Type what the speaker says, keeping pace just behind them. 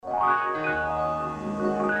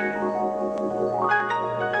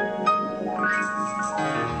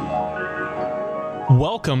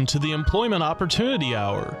Welcome to the Employment Opportunity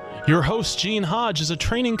Hour. Your host, Gene Hodge, is a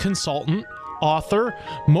training consultant, author,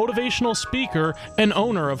 motivational speaker, and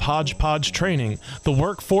owner of Hodge Training, the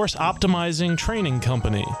workforce optimizing training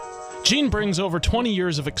company. Gene brings over 20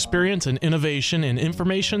 years of experience and innovation in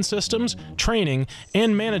information systems, training,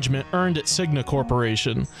 and management earned at Cigna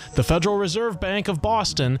Corporation, the Federal Reserve Bank of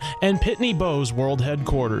Boston, and Pitney Bowes World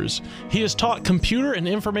Headquarters. He has taught computer and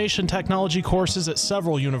information technology courses at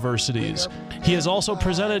several universities. He has also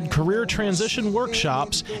presented career transition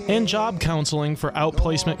workshops and job counseling for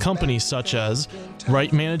outplacement companies such as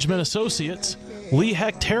Wright Management Associates, Lee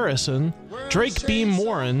Hecht Harrison, Drake Beam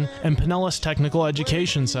Warren, and Pinellas Technical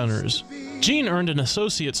Education Centers. Gene earned an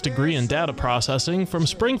associate's degree in data processing from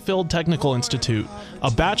Springfield Technical Institute,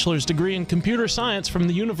 a bachelor's degree in computer science from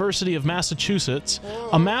the University of Massachusetts,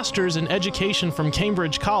 a master's in education from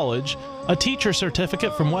Cambridge College, a teacher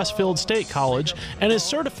certificate from Westfield State College, and is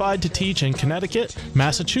certified to teach in Connecticut,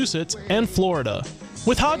 Massachusetts, and Florida.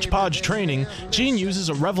 With Hodge Training, Gene uses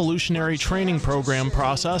a revolutionary training program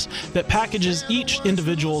process that packages each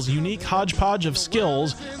individual's unique hodgepodge of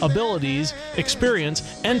skills, abilities, experience,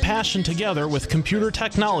 and passion together with computer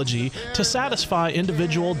technology to satisfy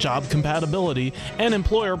individual job compatibility and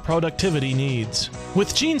employer productivity needs.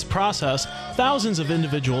 With Gene's process, thousands of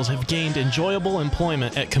individuals have gained enjoyable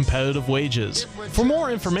employment at competitive wages. For more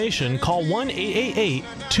information, call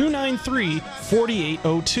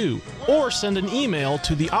 1-888-293-4802 or send an email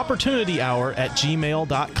to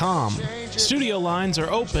theopportunityhour@gmail.com. Studio lines are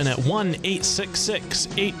open at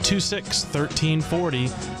 1-866-826-1340.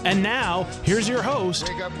 And now, here's your host,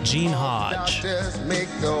 Gene Hodge. Make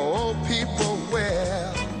the old people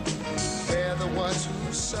well. They're the ones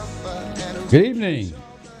who suffer and who Good evening.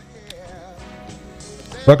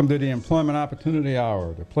 Welcome to the Employment Opportunity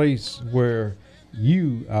Hour, the place where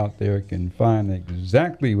you out there can find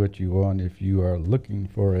exactly what you want if you are looking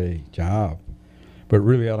for a job. But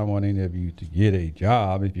really, I don't want any of you to get a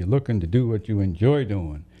job if you're looking to do what you enjoy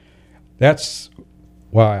doing. That's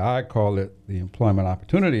why I call it the Employment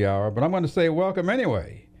Opportunity Hour, but I'm going to say welcome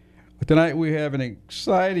anyway. Tonight we have an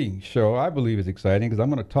exciting show. I believe it's exciting because I'm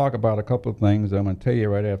going to talk about a couple of things I'm going to tell you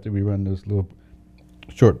right after we run this little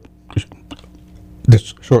short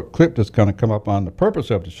clip that's going to come up on the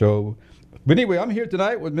purpose of the show. But anyway, I'm here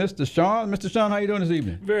tonight with Mr. Sean. Mr. Sean, how you doing this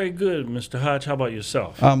evening? Very good, Mr. Hodge. How about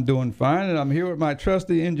yourself? I'm doing fine, and I'm here with my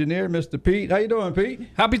trusty engineer, Mr. Pete. How you doing, Pete?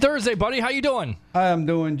 Happy Thursday, buddy. How you doing? I am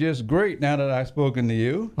doing just great now that I've spoken to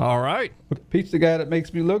you. All right. Pete's the guy that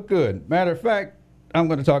makes me look good. Matter of fact, I'm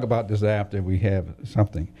going to talk about this after we have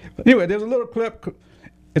something. But anyway, there's a little clip.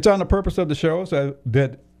 It's on the purpose of the show, so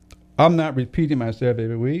that I'm not repeating myself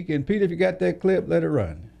every week. And Pete, if you got that clip, let it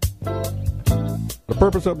run. The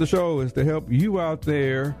purpose of the show is to help you out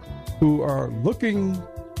there who are looking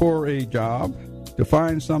for a job to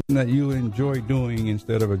find something that you enjoy doing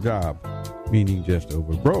instead of a job, meaning just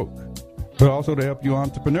over broke. But also to help you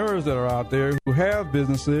entrepreneurs that are out there who have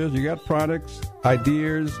businesses, you got products,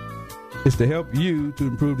 ideas. It's to help you to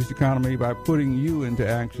improve this economy by putting you into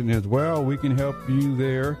action as well. We can help you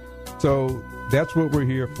there. So that's what we're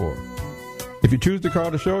here for. If you choose to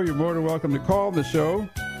call the show, you're more than welcome to call the show.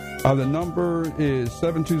 The number is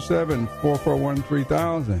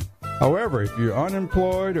 727-441-3000. However, if you're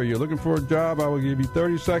unemployed or you're looking for a job, I will give you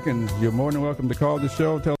 30 seconds. You're more than welcome to call the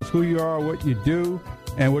show. Tell us who you are, what you do,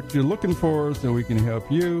 and what you're looking for so we can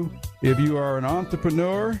help you. If you are an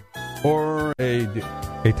entrepreneur or a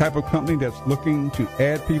type of company that's looking to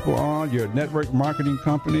add people on, you're a network marketing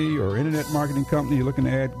company or internet marketing company, you're looking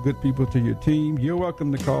to add good people to your team, you're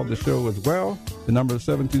welcome to call the show as well. The number is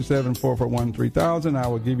 727-441-3000. I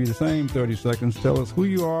will give you the same 30 seconds. Tell us who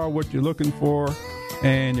you are, what you're looking for,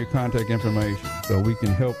 and your contact information so we can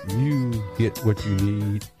help you get what you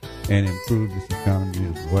need and improve this economy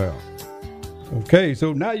as well. Okay,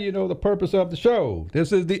 so now you know the purpose of the show.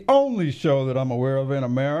 This is the only show that I'm aware of in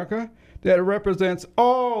America that represents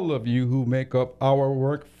all of you who make up our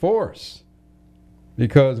workforce.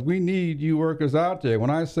 Because we need you workers out there. When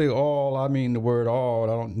I say all, I mean the word all.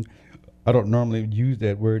 I don't normally use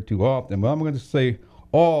that word too often, but I'm going to say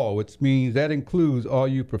all, which means that includes all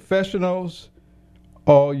you professionals,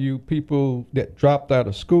 all you people that dropped out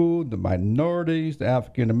of school, the minorities, the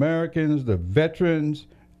African Americans, the veterans,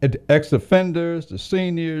 the ex-offenders, the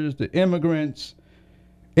seniors, the immigrants,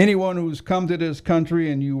 anyone who's come to this country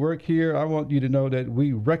and you work here. I want you to know that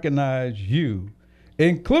we recognize you,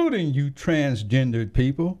 including you transgendered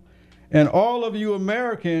people, and all of you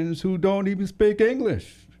Americans who don't even speak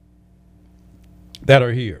English that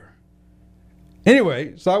are here.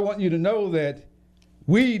 Anyway, so I want you to know that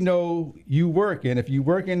we know you work, and if you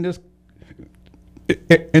work in this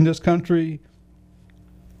country,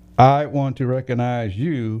 I want to recognize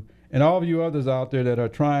you and all of you others out there that are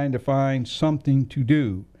trying to find something to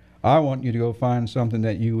do. I want you to go find something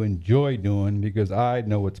that you enjoy doing because I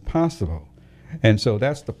know it's possible. And so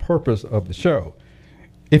that's the purpose of the show.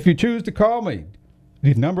 If you choose to call me,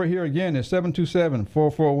 the number here again is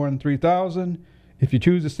 727-441-3000. If you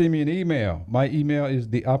choose to send me an email, my email is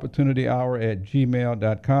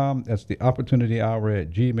theopportunityhour@gmail.com. That's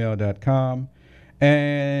theopportunityhour@gmail.com.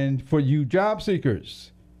 And for you job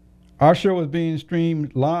seekers, our show is being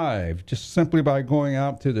streamed live just simply by going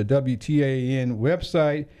out to the WTAN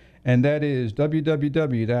website, and that is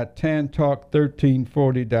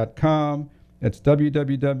www.tantalk1340.com. That's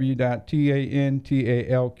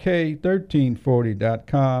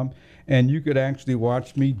www.tantalk1340.com, and you could actually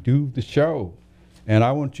watch me do the show. And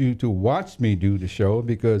I want you to watch me do the show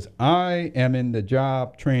because I am in the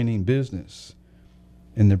job training business,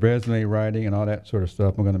 in the resume writing and all that sort of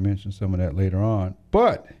stuff. I'm going to mention some of that later on.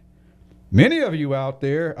 But many of you out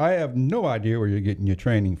there, I have no idea where you're getting your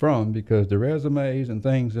training from because the resumes and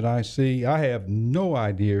things that I see, I have no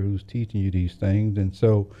idea who's teaching you these things. And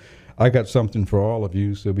so I got something for all of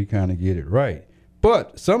you so we kind of get it right.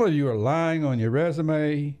 But some of you are lying on your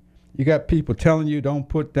resume. You got people telling you don't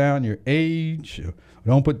put down your age,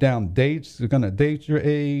 don't put down dates. They're going to date your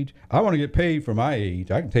age. I want to get paid for my age.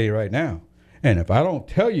 I can tell you right now. And if I don't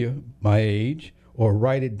tell you my age or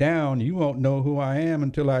write it down, you won't know who I am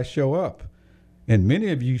until I show up. And many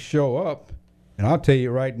of you show up, and I'll tell you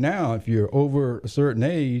right now, if you're over a certain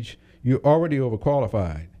age, you're already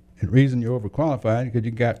overqualified. And the reason you're overqualified is because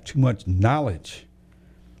you got too much knowledge.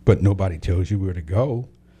 But nobody tells you where to go.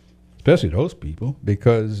 Especially those people,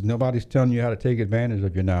 because nobody's telling you how to take advantage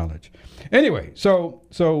of your knowledge. Anyway, so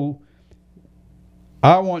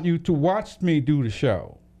I want you to watch me do the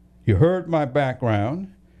show. You heard my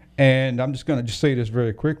background, and I'm just going to say this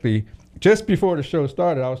very quickly. Just before the show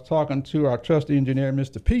started, I was talking to our trusty engineer,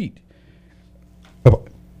 Mr. Pete.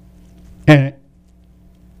 And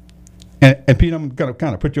Pete, I'm going to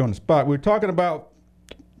kind of put you on the spot. We're talking about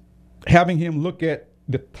having him look at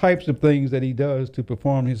the types of things that he does to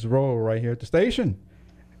perform his role right here at the station.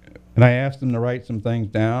 And I asked him to write some things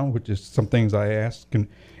down, which is some things I ask in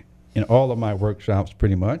all of my workshops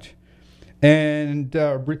pretty much. And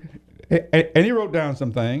he wrote down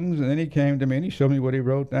some things, and then he came to me and he showed me what he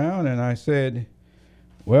wrote down, and I said,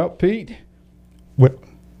 well, Pete, you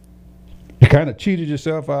kind of cheated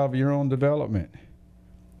yourself out of your own development.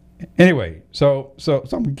 Anyway, so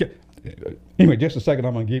anyway, just a second,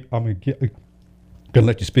 I'm gonna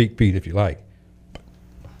let you speak, Pete, if you like.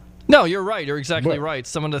 No, you're right. You're exactly right.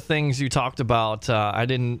 Some of the things you talked about, I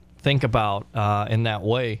didn't think about in that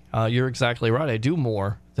way. You're exactly right. I do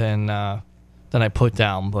more than I put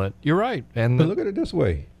down, but you're right. And but look at it this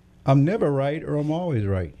way: I'm never right, or I'm always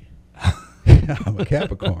right. I'm a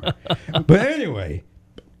Capricorn. But anyway,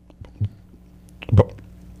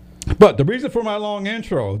 but the reason for my long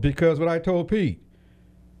intro is because what I told Pete.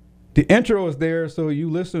 The intro is there so you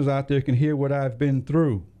listeners out there can hear what I've been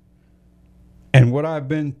through. And what I've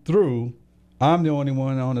been through, I'm the only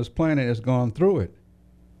one on this planet that's gone through it.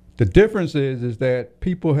 The difference is that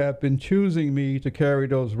people have been choosing me to carry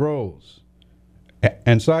those roles.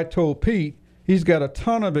 And so I told Pete, he's got a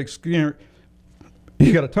ton of experience.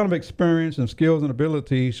 He's got a ton of experience and skills and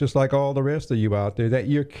abilities, just like all the rest of you out there, that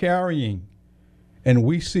you're carrying. And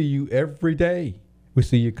we see you every day. We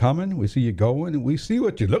see you coming, we see you going, and we see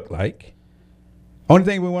what you look like. Only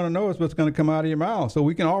thing we want to know is what's going to come out of your mouth, so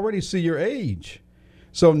we can already see your age.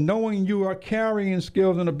 So knowing you are carrying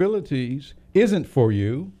skills and abilities isn't for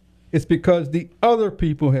you. It's because the other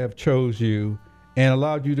people have chose you and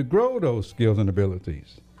allowed you to grow those skills and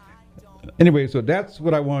abilities. Anyway, so that's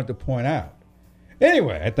what I wanted to point out.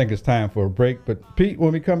 Anyway, I think it's time for a break. But Pete,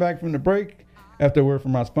 when we come back from the break, after a word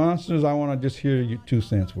from our sponsors, I want to just hear your 2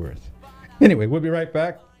 cents worth. Anyway, we'll be right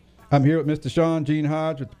back. I'm here with Mr. Sean Gene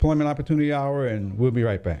Hodge with Deployment Opportunity Hour, and we'll be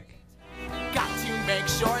right back. Got to make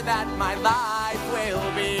sure that my life will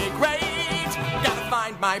be great. Gotta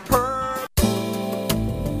find my purpose.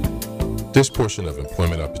 This portion of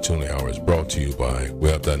Employment Opportunity Hour is brought to you by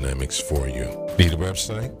Web Dynamics For You. Need a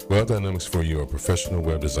website? Web Dynamics For You are professional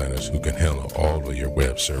web designers who can handle all of your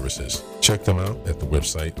web services. Check them out at the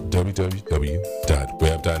website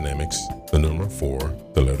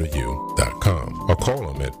www.webdynamics4u.com or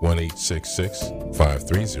call them at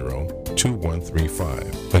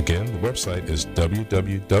 1-866-530-2135. Again, the website is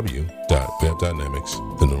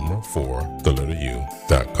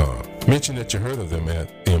www.webdynamics4u.com. Mention that you heard of them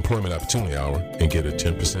at the Employment Opportunity Hour and get a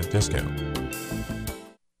 10% discount.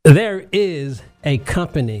 There is a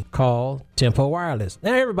company called Tempo Wireless.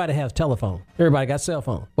 Now, everybody has telephone. Everybody got cell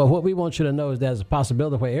phone. But what we want you to know is there's a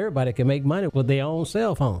possibility where everybody can make money with their own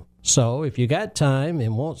cell phone. So if you got time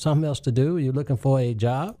and want something else to do, you're looking for a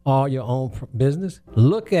job or your own business,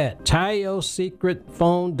 look at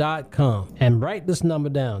TioSecretPhone.com and write this number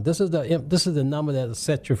down. This is the number that will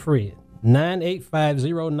set you free.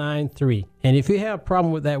 985-093. And if you have a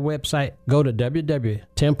problem with that website, go to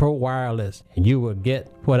www.tempo Wireless and you will get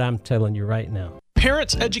what I'm telling you right now.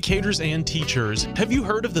 Parents, educators, and teachers, have you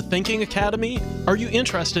heard of the Thinking Academy? Are you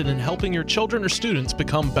interested in helping your children or students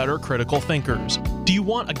become better critical thinkers? Do you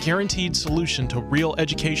want a guaranteed solution to real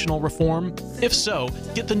educational reform? If so,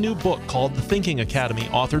 get the new book called The Thinking Academy,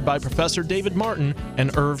 authored by Professor David Martin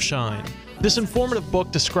and Irv Schein. This informative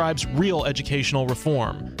book describes real educational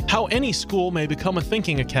reform, how any school may become a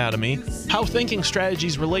thinking academy, how thinking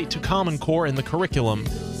strategies relate to Common Core in the curriculum,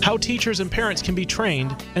 how teachers and parents can be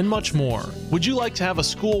trained, and much more. Would you like to have a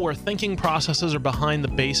school where thinking processes are behind the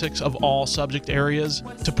basics of all subject areas?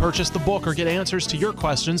 To purchase the book or get answers to your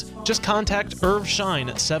questions, just contact Irv Schein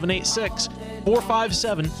at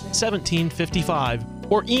 786-457-1755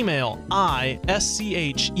 or email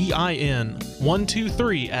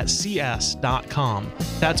ISCHEIN123@cs.com.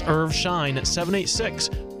 That's Irv Schein at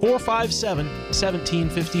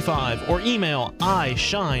 786-457-1755 or email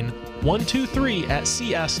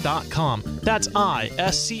ISHEIN123@cs.com. That's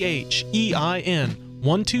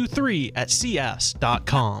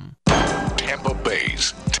ISCHEIN123@cs.com. Tampa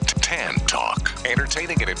Bay's Tan Talk.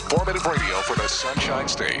 Entertaining and informative radio for the Sunshine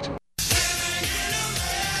State.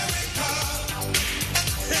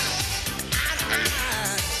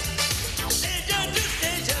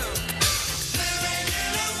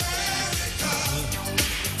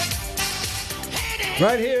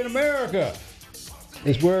 Right here in America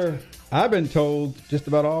is where I've been told just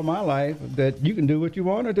about all my life that you can do what you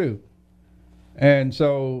want to do. And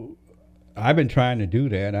so I've been trying to do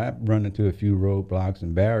that. I've run into a few roadblocks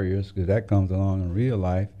and barriers because that comes along in real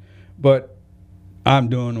life. But I'm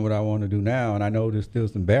doing what I want to do now, and I know there's still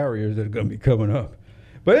some barriers that are going to be coming up.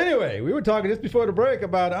 But anyway, we were talking just before the break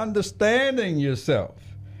about understanding yourself.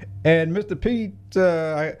 And Mr. Pete,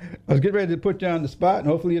 I was getting ready to put you on the spot, and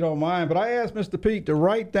hopefully you don't mind, but I asked Mr. Pete to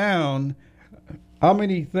write down how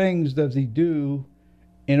many things does he do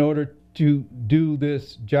in order to do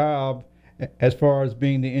this job as far as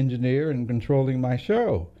being the engineer and controlling my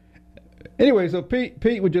show. Anyway, so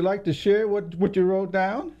Pete, would you like to share what you wrote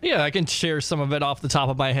down? Yeah, I can share some of it off the top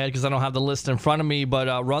of my head because I don't have the list in front of me,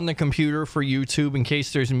 but run the computer for YouTube in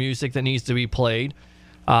case there's music that needs to be played.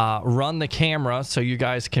 Run the camera so you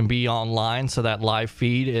guys can be online so that live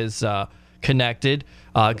feed is connected.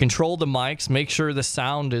 Control the mics. Make sure the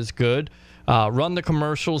sound is good. Run the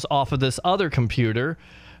commercials off of this other computer.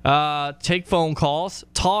 Take phone calls.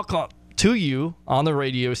 Talk to you on the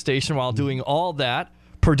radio station while doing all that.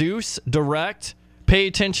 Produce, direct, pay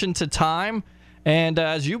attention to time. And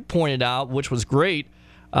as you pointed out, which was great,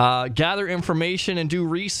 gather information and do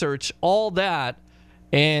research. All that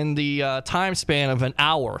in the time span of an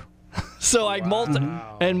hour. So I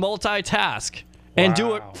multitask and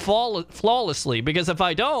do it flawlessly, because if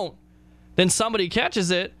I don't, then somebody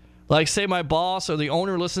catches it, like say my boss or the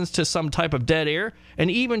owner listens to some type of dead air,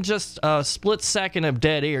 and even just a split second of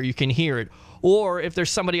dead air, you can hear it. Or if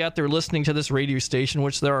there's somebody out there listening to this radio station,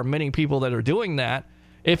 which there are many people that are doing that,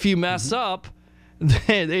 if you mess up,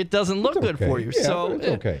 then it doesn't look good for you. Yeah, so it's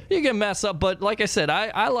okay. You can mess up, but like I said,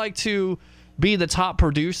 I like to be the top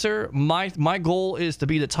producer. My goal is to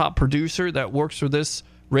be the top producer that works for this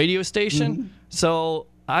radio station. So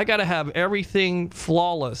I got to have everything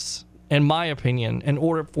flawless, in my opinion, in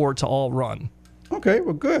order for it to all run. Okay,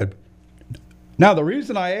 well, good. Now, the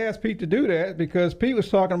reason I asked Pete to do that is because Pete was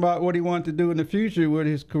talking about what he wanted to do in the future with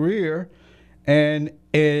his career, and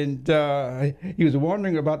he was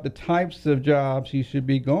wondering about the types of jobs he should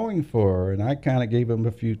be going for, and I kind of gave him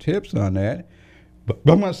a few tips on that. But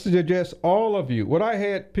I'm going to suggest all of you. What I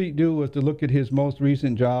had Pete do was to look at his most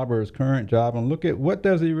recent job or his current job and look at what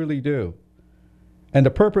does he really do. And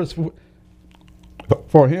the purpose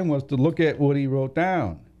for him was to look at what he wrote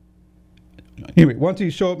down. Anyway, once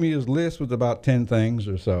he showed me his list with about 10 things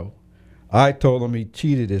or so, I told him he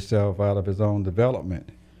cheated himself out of his own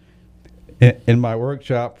development. In my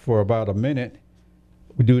workshop for about a minute,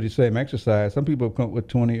 we do the same exercise. Some people come up with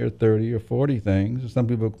 20 or 30 or 40 things. Some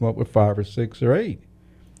people come up with 5 or 6 or 8.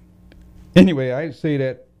 Anyway, I say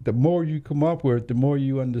that the more you come up with, the more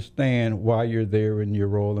you understand why you're there in your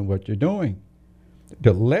role and what you're doing.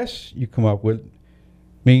 The less you come up with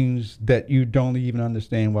means that you don't even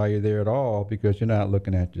understand why you're there at all, because you're not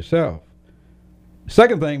looking at yourself.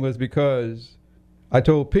 Second thing was because I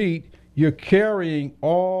told Pete, you're carrying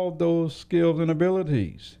all those skills and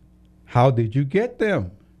abilities. How did you get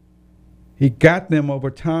them? He got them over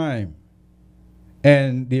time.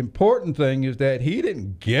 And the important thing is that he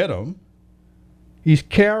didn't get them. He's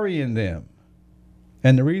carrying them.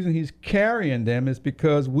 And the reason he's carrying them is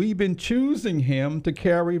because we've been choosing him to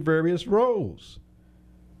carry various roles.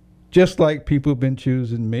 Just like people have been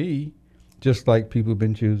choosing me, just like people have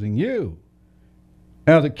been choosing you.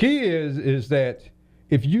 Now, the key is that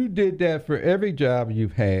if you did that for every job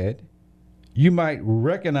you've had, you might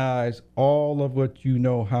recognize all of what you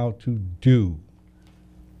know how to do,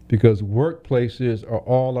 because workplaces are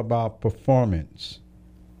all about performance.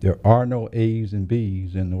 There are no A's and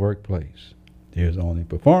B's in the workplace. There's only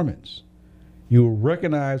performance. You'll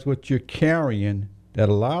recognize what you're carrying that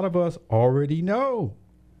a lot of us already know.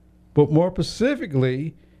 But more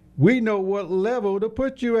specifically, we know what level to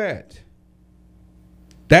put you at.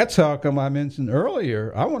 That's how come I mentioned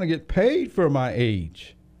earlier, I want to get paid for my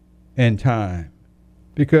age and time,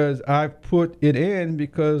 because I've put it in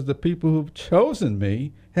because the people who've chosen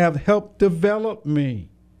me have helped develop me.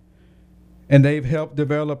 And they've helped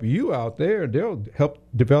develop you out there. They'll help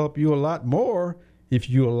develop you a lot more if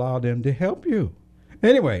you allow them to help you.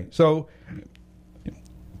 Anyway, so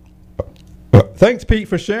thanks, Pete,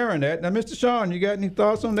 for sharing that. Now, Mr. Sean, you got any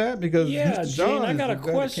thoughts on that? Because yeah, Mr. Sean, Gene, I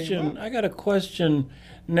got a question.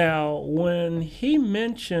 Now, when he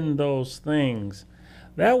mentioned those things,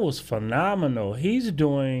 that was phenomenal. He's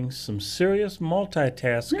doing some serious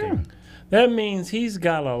multitasking. Yeah. That means he's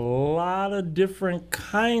got a lot of different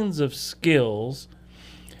kinds of skills,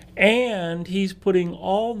 and he's putting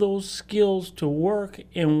all those skills to work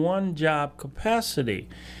in one job capacity.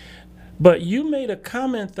 But you made a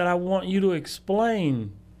comment that I want you to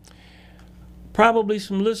explain. Probably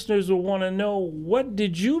some listeners will want to know, what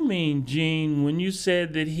did you mean, Gene, when you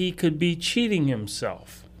said that he could be cheating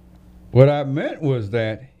himself? What I meant was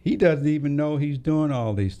that he doesn't even know he's doing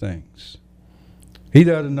all these things. He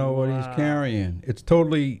doesn't know what he's carrying. It's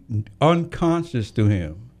totally unconscious to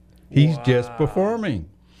him. He's just performing.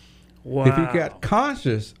 Wow. If he got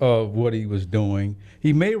conscious of what he was doing,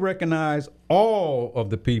 he may recognize all of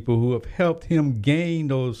the people who have helped him gain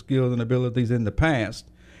those skills and abilities in the past,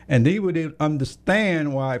 and he would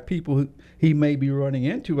understand why people he may be running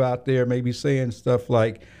into out there may be saying stuff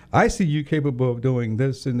like, I see you capable of doing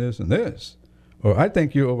this and this and this, or I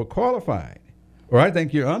think you're overqualified, or I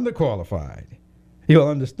think you're underqualified. He'll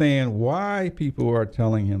understand why people are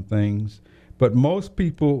telling him things, but most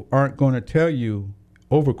people aren't going to tell you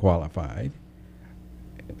overqualified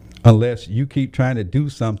unless you keep trying to do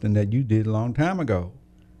something that you did a long time ago.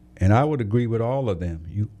 And I would agree with all of them.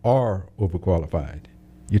 You are overqualified.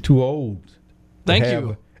 You're too old to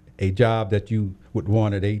have a job that you would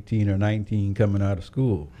want at 18 or 19 coming out of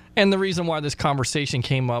school. And the reason why this conversation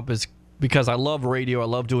came up is because I love radio. I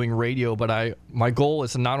love doing radio, but my goal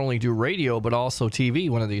is to not only do radio, but also TV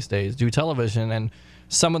one of these days, do television. And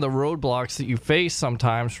some of the roadblocks that you face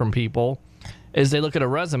sometimes from people is they look at a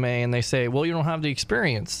resume and they say, well, you don't have the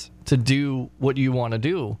experience to do what you want to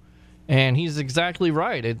do. And he's exactly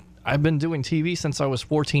right. I've been doing TV since I was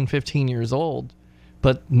 14, 15 years old,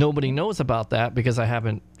 but nobody knows about that because I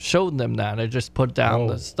haven't showed them that. I just put down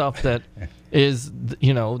the stuff that is,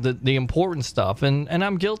 the important stuff. And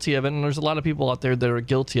I'm guilty of it, and there's a lot of people out there that are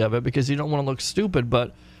guilty of it because you don't want to look stupid,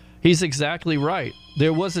 but he's exactly right.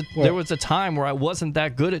 There was a time where I wasn't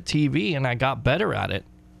that good at TV, and I got better at it.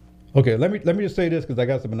 Okay, let me just say this because I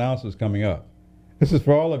got some announcements coming up. This is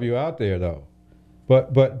for all of you out there, though.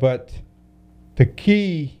 But the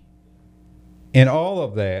key in all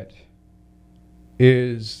of that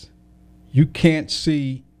is you can't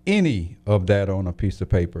see any of that on a piece of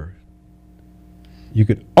paper. You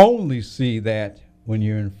could only see that when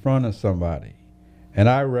you're in front of somebody. And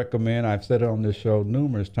I recommend, I've said it on this show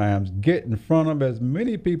numerous times, get in front of as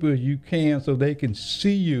many people as you can so they can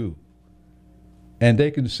see you. And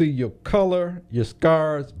they can see your color, your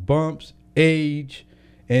scars, bumps, age,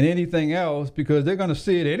 and anything else, because they're going to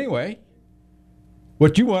see it anyway.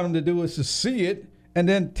 What you want them to do is to see it and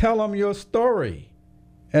then tell them your story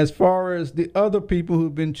as far as the other people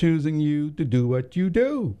who've been choosing you to do what you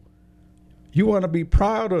do. You want to be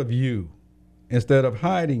proud of you instead of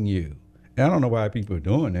hiding you. And I don't know why people are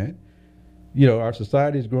doing that. Our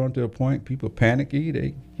society is growing to a point, people panicky,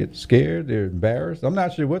 they get scared, they're embarrassed. I'm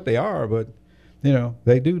not sure what they are, but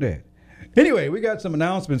they do that. Anyway, we got some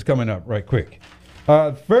announcements coming up right quick.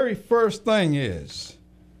 Very first thing is,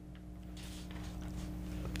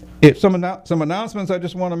 some announcements I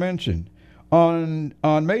just want to mention. On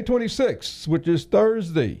May 26th, which is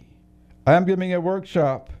Thursday, I am giving a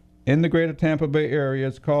workshop in the greater Tampa Bay area.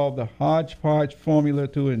 It's called the Hodgepodge Formula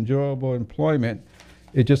to Enjoyable Employment.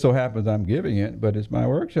 It just so happens I'm giving it, but it's my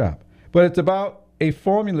workshop. But it's about a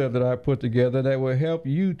formula that I put together that will help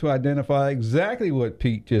you to identify exactly what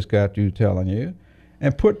Pete just got you telling you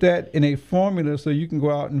and put that in a formula so you can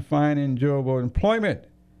go out and find enjoyable employment.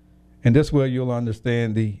 And this way you'll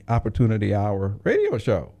understand the Opportunity Hour radio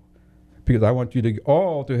show, because I want you to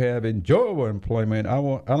all to have enjoyable employment. I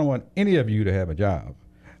don't want any of you to have a job.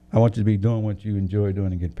 I want you to be doing what you enjoy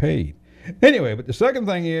doing and get paid. Anyway, but the second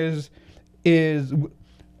thing is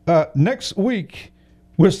next week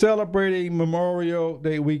we're celebrating Memorial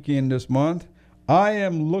Day weekend this month. I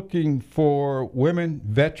am looking for women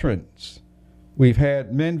veterans. We've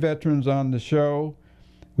had men veterans on the show.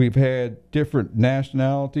 We've had different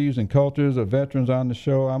nationalities and cultures of veterans on the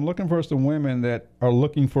show. I'm looking for some women that are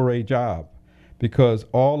looking for a job, because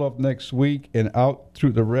all of next week and out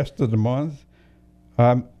through the rest of the month,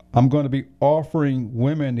 I'm going to be offering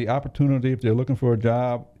women the opportunity, if they're looking for a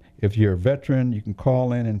job. If you're a veteran, you can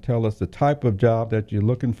call in and tell us the type of job that you're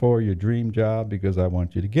looking for, your dream job, because I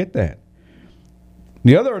want you to get that.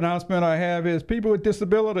 The other announcement I have is people with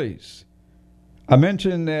disabilities. I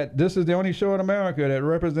mentioned that this is the only show in America that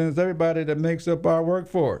represents everybody that makes up our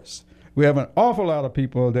workforce. We have an awful lot of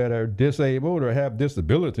people that are disabled or have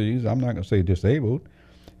disabilities. I'm not going to say disabled.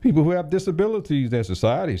 People who have disabilities that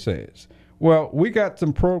society says. Well, we got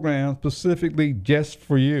some programs specifically just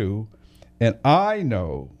for you, and I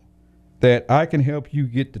know that I can help you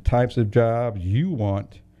get the types of jobs you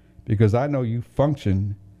want, because I know you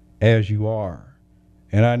function as you are.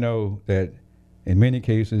 And I know that in many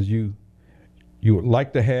cases you would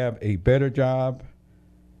like to have a better job.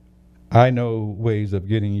 I know ways of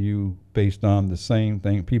getting you based on the same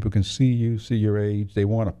thing. People can see you, see your age. They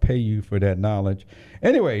want to pay you for that knowledge.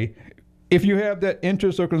 Anyway, if you have that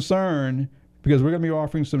interest or concern, because we're going to be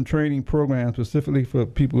offering some training programs specifically for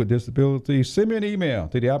people with disabilities, send me an email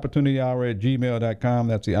to theopportunityhour@gmail.com.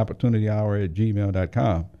 That's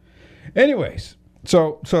theopportunityhour@gmail.com. Anyways,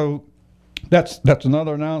 so that's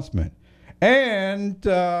another announcement. And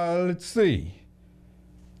let's see.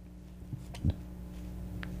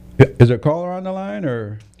 Is there a caller on the line,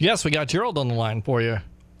 or? Yes, we got Gerald on the line for you.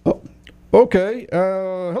 Oh, okay.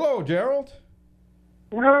 Hello, Gerald.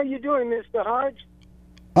 How are you doing, Mr. Hodge?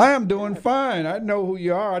 I am doing fine. I know who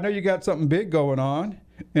you are. I know you got something big going on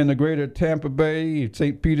in the greater Tampa Bay,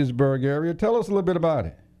 St. Petersburg area. Tell us a little bit about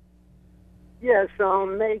it. Yes,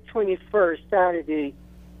 on May 21st, Saturday,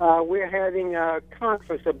 we're having a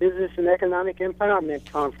conference, a business and economic empowerment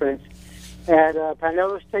conference at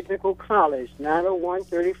Pinellas Technical College, 901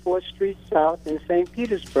 34th Street South in St.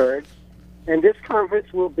 Petersburg. And this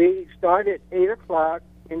conference will be start at 8 o'clock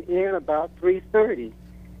and end about 3:30.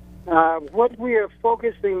 What we are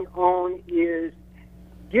focusing on is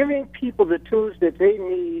giving people the tools that they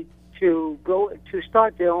need to go to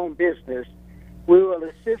start their own business. We will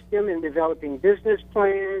assist them in developing business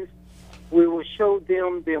plans. We will show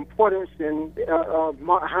them the importance of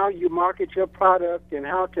how you market your product and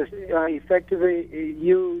how to effectively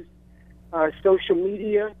use social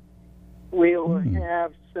media. We'll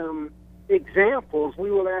have some examples. We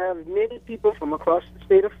will have many people from across the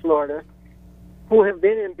state of Florida who have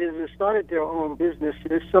been in business, started their own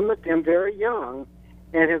businesses, some of them very young,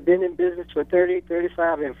 and have been in business for 30,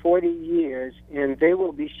 35, and 40 years, and they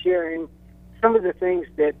will be sharing some of the things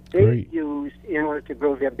that they use in order to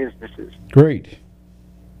grow their businesses. Great.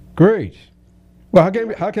 Well,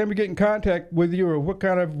 how can we get in contact with you, or what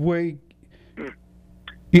kind of way,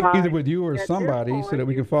 either with you or somebody, so that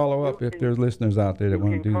we can follow up if there's listeners out there that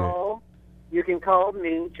want to do that? You can call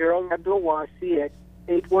me, Gerald Abdul-Wasi, at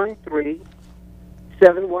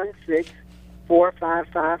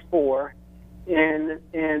 813-716-4554,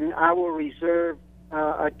 and I will reserve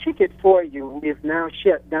a ticket for you. We've now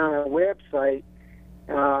shut down our website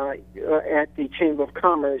at the Chamber of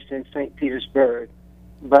Commerce in St. Petersburg.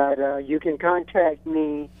 But you can contact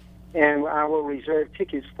me, and I will reserve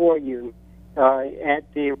tickets for you at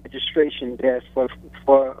the registration desk for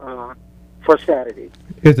Saturday.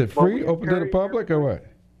 Is it free, open to the public, or what?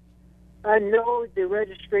 No, the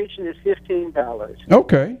registration is $15.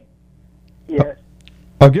 Okay. Yes.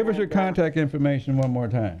 Give us your contact information one more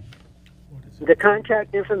time. The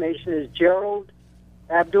contact information is Gerald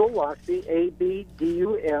Abdul-Wasi,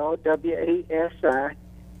 Abdulwasi,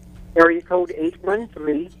 area code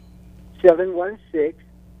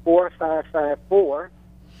 813-716-4554,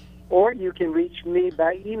 or you can reach me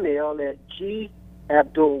by email at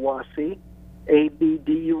gabdulwasi,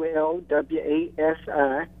 Abdulwasi,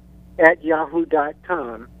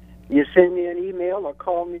 @yahoo.com. You send me an email or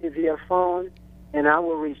call me via phone, and I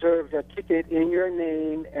will reserve a ticket in your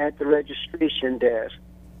name at the registration desk.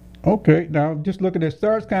 Okay, now just looking, it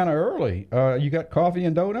starts kind of early. You got coffee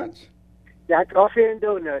and donuts? Got coffee and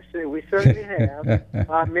donuts. We certainly have.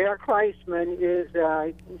 Mayor Kreisman is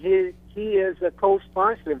he is a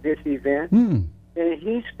co-sponsor of this event, and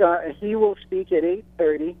he will speak at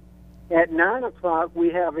 8:30. At 9 o'clock, we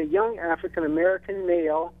have a young African American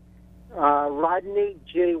male, Rodney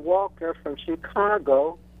J. Walker from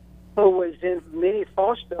Chicago, who was in many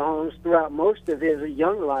foster homes throughout most of his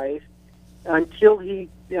young life until he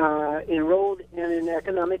enrolled in an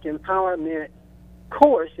economic empowerment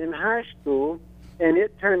course in high school, and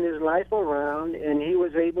it turned his life around, and he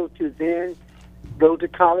was able to then go to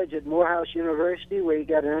college at Morehouse University, where he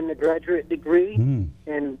got an undergraduate degree,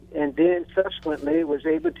 and then subsequently was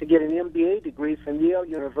able to get an MBA degree from Yale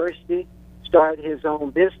University, start his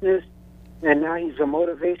own business, and now he's a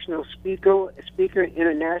motivational speaker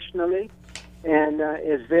internationally, and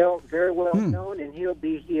is very well known, and he'll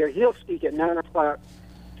be here. He'll speak at 9 o'clock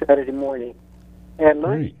Saturday morning. At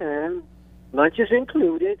lunchtime, lunch is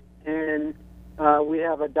included, and we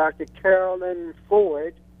have a Dr. Carolyn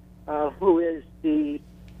Ford, who is the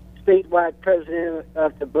statewide president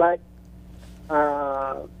of the Black,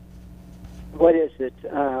 business.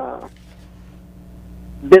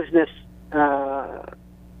 Business.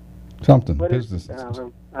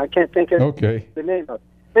 I can't think of the name of it.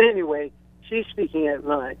 But anyway, she's speaking at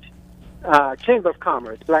lunch. Chamber of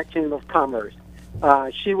Commerce, Black Chamber of Commerce.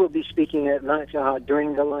 She will be speaking at lunch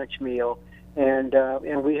during the lunch meal. And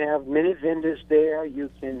we have many vendors there. You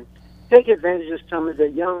can take advantage of some of the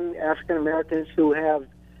young African Americans who have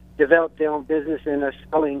developed their own business and are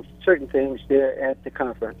selling certain things there at the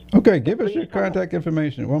conference. Okay, give us your contact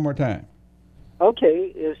information one more time.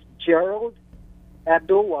 Okay, it's Gerald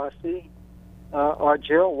Abdul-Wasi, or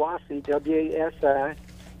Gerald Wasi, W-A-S-I,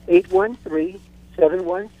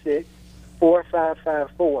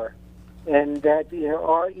 813-716-4554. And that,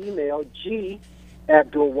 our email,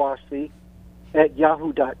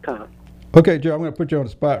 gabdulwasi@yahoo.com. Okay, Joe, I'm going to put you on the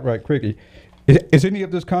spot right quickly. Is any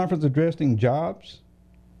of this conference addressing jobs?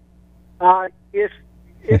 It's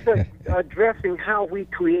addressing how we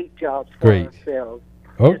create jobs for ourselves.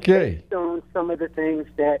 Okay. It's based on some of the things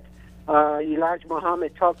that Elijah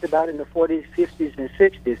Muhammad talked about in the 40s, 50s, and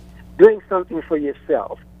 60s, doing something for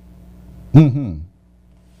yourself. Mm-hmm.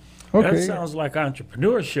 Okay. That sounds like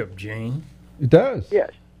entrepreneurship, Gene. It does.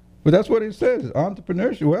 Yes. But that's what it says,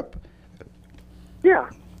 entrepreneurship. Yeah.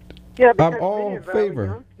 Yeah, because I'm all many in of our favor.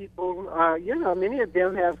 young people, many of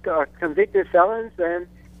them have convicted felons, and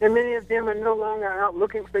many of them are no longer out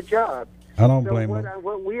looking for jobs. I don't blame them.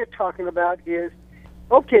 What we're talking about is,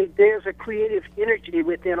 okay, there's a creative energy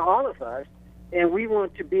within all of us, and we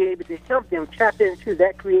want to be able to help them tap into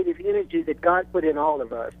that creative energy that God put in all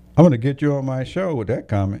of us. I'm going to get you on my show with that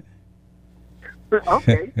comment.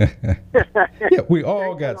 Okay. Yeah, we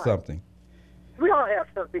all got something. We all have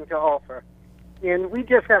something to offer, and we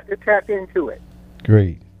just have to tap into it.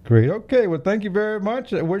 Great. Okay, well, thank you very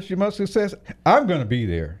much. I wish you much success. I'm going to be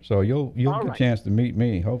there, so you'll get a chance to meet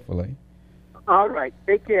me, hopefully. All right.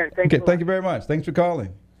 Take care. Thank you very much. Thanks for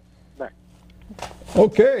calling. Bye.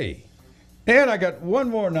 Okay. And I got one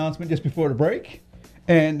more announcement just before the break.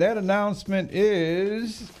 And that announcement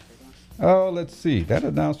is, let's see. That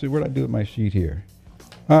announcement, where did I do with my sheet here?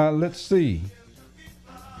 Let's see.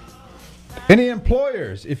 Any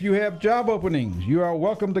employers, if you have job openings, you are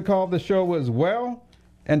welcome to call the show as well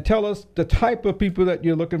and tell us the type of people that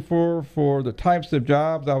you're looking for the types of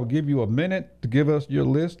jobs. I'll give you a minute to give us your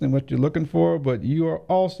list and what you're looking for, but you are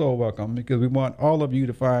also welcome because we want all of you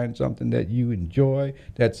to find something that you enjoy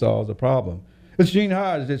that solves a problem. It's Gene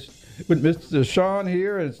Hodge. It's with Mr. Sean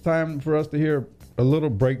here. It's time for us to hear a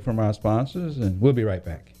little break from our sponsors, and we'll be right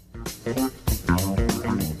back.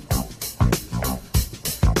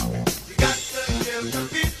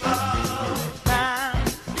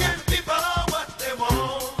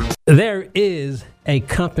 There is a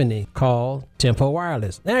company called Tempo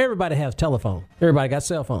Wireless. Now, everybody has telephone. Everybody got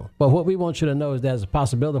cell phone. But what we want you to know is there's a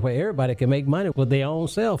possibility where everybody can make money with their own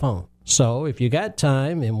cell phone. So if you got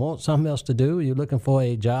time and want something else to do, you're looking for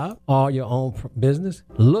a job or your own business,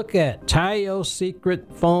 look at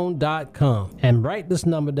TioSecretPhone.com and write this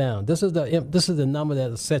number down. This is the number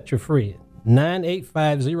that will set you free.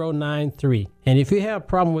 985093. And if you have a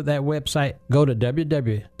problem with that website, go to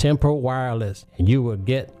www.Tempo Wireless and you will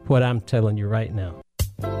get what I'm telling you right now.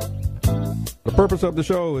 The purpose of the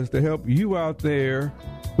show is to help you out there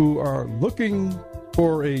who are looking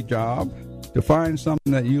for a job to find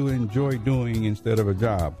something that you enjoy doing instead of a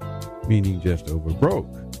job, meaning just over broke.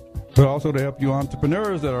 but also to help you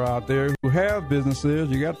entrepreneurs that are out there who have businesses.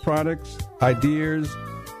 You got products, ideas.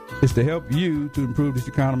 It's to help you to improve this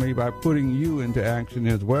economy by putting you into action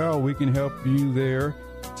as well. We can help you there.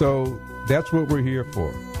 So that's what we're here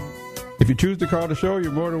for. If you choose to call the show,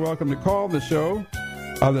 you're more than welcome to call the show.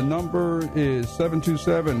 The number is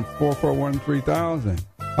 727-441-3000.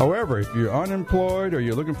 However, if you're unemployed or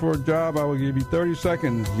you're looking for a job, I will give you 30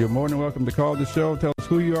 seconds. You're more than welcome to call the show. Tell us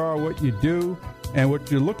who you are, what you do, and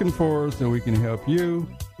what you're looking for so we can help you.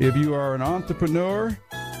 If you are an entrepreneur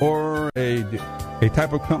or a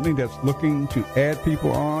type of company that's looking to add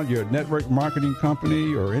people on, you're a network marketing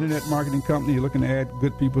company or internet marketing company, you're looking to add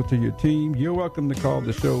good people to your team, you're welcome to call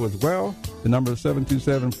the show as well. The number is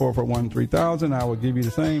 727-441-3000. I will give you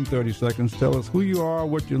the same 30 seconds. Tell us who you are,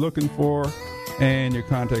 what you're looking for, and your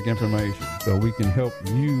contact information so we can help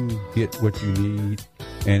you get what you need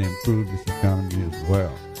and improve this economy as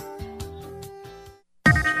well.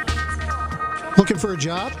 Looking for a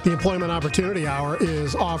job? The Employment Opportunity Hour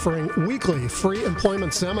is offering weekly free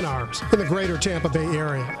employment seminars in the greater Tampa Bay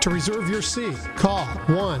area. To reserve your seat, call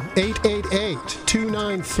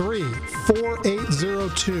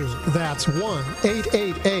 1-888-293-4802. That's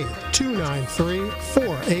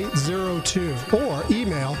 1-888-293-4802. Or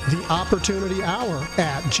email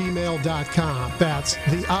theopportunityhour@gmail.com. That's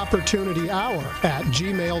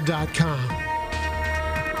theopportunityhour@gmail.com.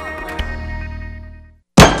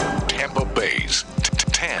 Tampa Bay's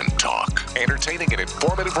Tan Talk. Entertaining and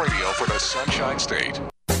informative radio for the Sunshine State.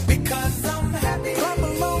 Because I'm happy. Clap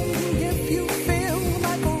along if you feel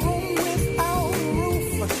like a room without a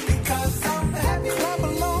roof. Because I'm happy. Clap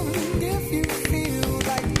along if you feel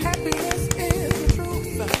like happiness is the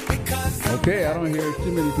truth. Because Okay, I don't hear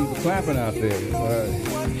too many people clapping out there.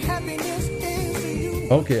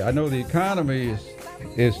 Okay, I know the economy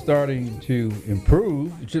is starting to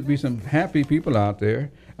improve. There should be some happy people out there.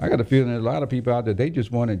 I got a feeling there's a lot of people out there, they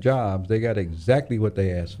just wanted jobs. They got exactly what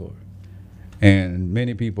they asked for. And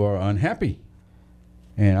many people are unhappy.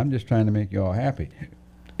 And I'm just trying to make you all happy.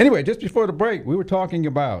 Anyway, just before the break, we were talking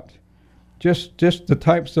about just the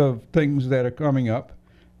types of things that are coming up.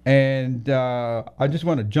 And I just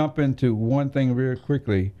want to jump into one thing real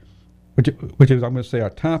quickly, which is, I'm going to say, our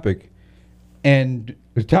topic. And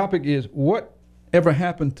the topic is, what ever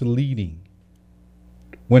happened to leading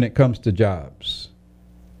when it comes to jobs?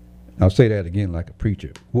 I'll say that again like a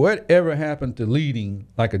preacher. Whatever happened to leading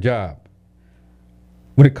like a job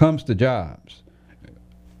when it comes to jobs?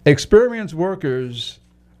 Experienced workers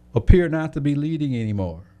appear not to be leading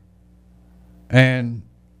anymore. And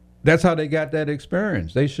that's how they got that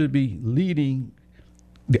experience. They should be leading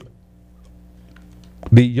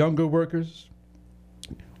the younger workers.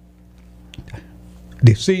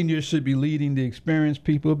 The seniors should be leading the experienced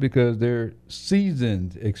people because they're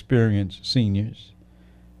seasoned, experienced seniors.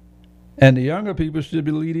 And the younger people should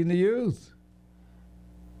be leading the youth.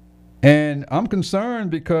 And I'm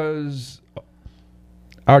concerned because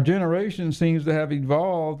our generation seems to have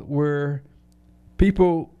evolved where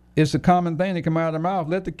people, it's a common thing to come out of their mouth.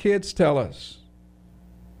 Let the kids tell us.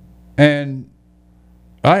 And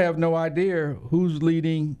I have no idea who's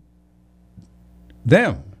leading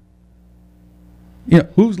them. You know,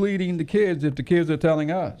 who's leading the kids if the kids are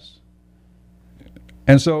telling us?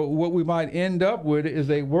 And so what we might end up with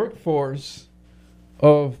is a workforce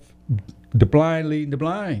of the blind leading the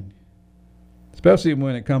blind, especially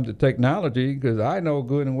when it comes to technology, because I know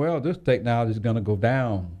good and well this technology is going to go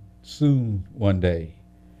down soon one day.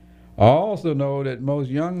 I also know that most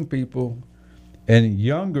young people and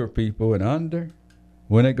younger people and under,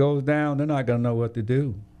 when it goes down, they're not going to know what to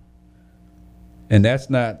do. And that's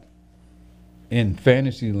not in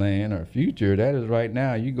fantasy land or future. That is right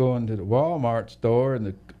now. You go into the Walmart store and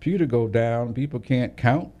the computer go down, people can't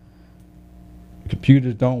count,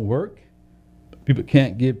 computers don't work, people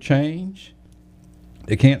can't give change,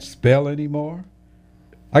 they can't spell anymore.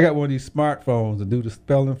 I got one of these smartphones to do the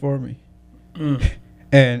spelling for me.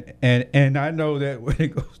 And I know that when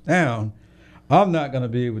it goes down, I'm not going to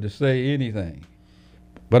be able to say anything.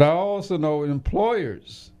 But I also know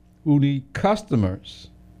employers who need customers,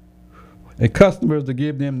 and customers to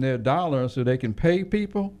give them their dollars so they can pay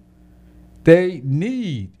people. They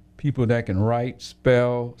need people that can write,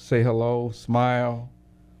 spell, say hello, smile,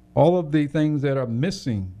 all of the things that are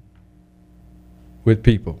missing with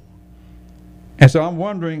people. And so I'm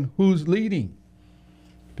wondering who's leading,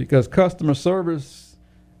 because customer service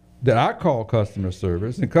that I call customer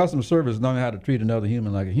service, and customer service is knowing how to treat another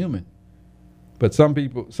human like a human. But some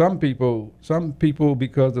people,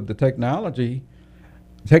 because of the technology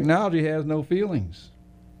has no feelings.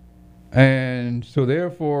 And so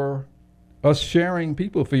therefore, us sharing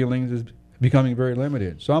people feelings is becoming very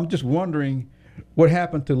limited. So I'm just wondering what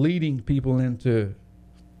happened to leading people into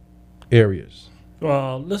areas.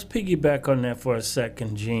 Well, let's piggyback on that for a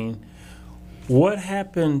second, Gene. What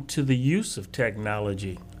happened to the use of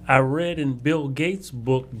technology? I read in Bill Gates'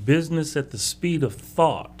 book, Business at the Speed of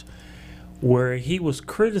Thought, where he was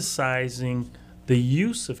criticizing the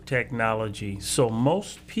use of technology. So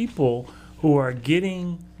most people who are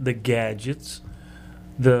getting the gadgets,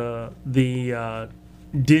 the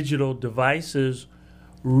digital devices,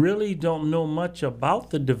 really don't know much about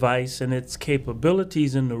the device and its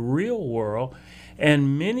capabilities in the real world.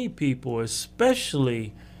 And many people,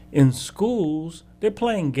 especially in schools, they're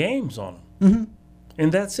playing games on them. Mm-hmm.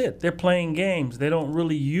 And that's it. They're playing games. They don't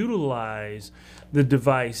really utilize the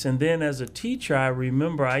device. And then as a teacher, I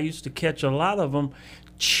remember I used to catch a lot of them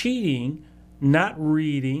cheating, not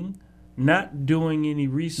reading, not doing any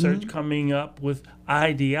research, coming up with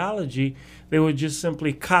ideology. They were just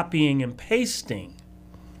simply copying and pasting.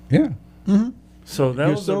 Yeah. Mm-hmm. So that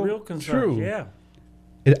You're was so a real concern. true. Yeah.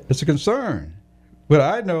 It's a concern. But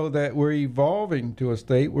I know that we're evolving to a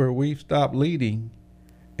state where we've stopped leading,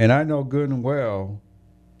 and I know good and well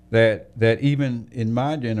that even in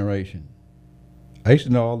my generation, I used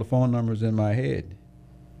to know all the phone numbers in my head.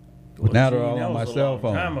 But Well, now gee, they're all that on my was a cell long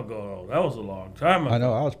phone. time ago. That was a long time ago. I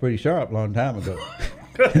know, I was pretty sharp a long time ago.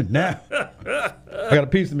 Now, I got a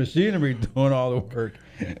piece of machinery doing all the work.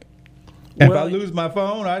 And if I lose my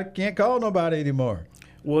phone, I can't call nobody anymore.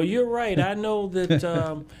 Well, you're right. I know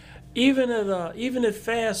that even at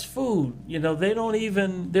fast food,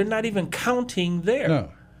 they're not even counting there. No.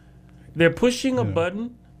 They're pushing a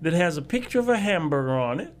button that has a picture of a hamburger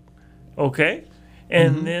on it, okay,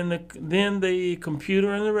 and then the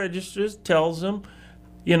computer in the registers tells them,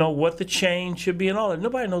 what the change should be and all that.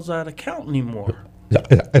 Nobody knows how to count anymore.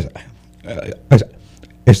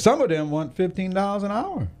 Some of them want $15 an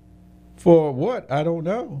hour. For what? I don't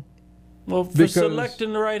know. Well, for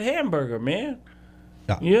selecting the right hamburger, man.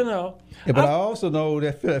 Yeah, but I also know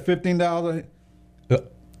that $15.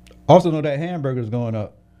 Also know that hamburger's going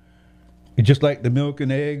up, just like the milk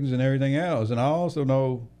and eggs and everything else. And I also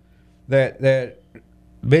know that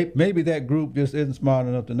maybe that group just isn't smart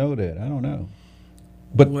enough to know that. I don't know.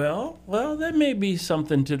 But well, there may be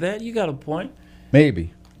something to that. You got a point.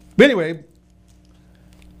 Maybe. But anyway.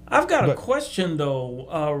 I've got a question,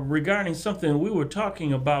 though, regarding something we were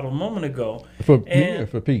talking about a moment ago. For me or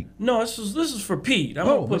for Pete? No, this is for Pete. I'm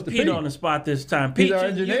going to put Pete on the spot this time. Pete, He's our you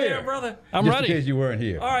engineer. there, brother? I'm Just ready. in case you weren't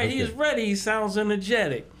here. All right, Okay. he's ready. He sounds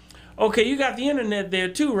energetic. Okay, you got the internet there,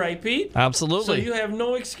 too, right, Pete? Absolutely. So you have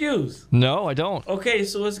no excuse. No, I don't. Okay,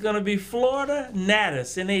 so it's going to be Florida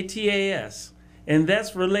Natas, N-A-T-A-S. And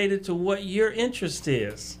that's related to what your interest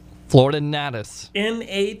is. Florida Natas.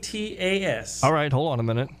 N-A-T-A-S. All right, hold on a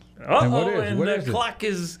minute. Uh-oh, And what is the it? clock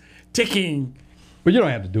is ticking. But you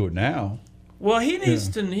don't have to do it now. Well, he needs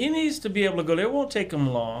to be able to go there. It won't take him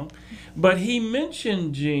long. But he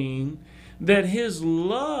mentioned, Gene, that his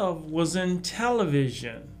love was in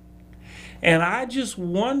television. And I just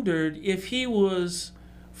wondered if he was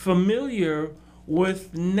familiar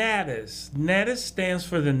with NATAS. NATAS stands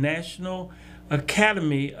for the National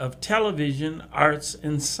Academy of Television Arts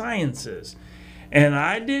and Sciences. And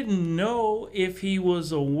I didn't know if he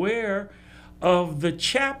was aware of the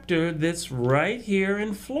chapter that's right here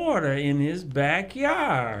in Florida in his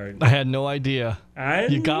backyard. I had no idea.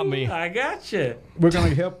 You got me. I got you. We're going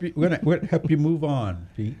to help you. We're going to help you move on,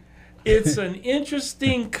 Pete. It's an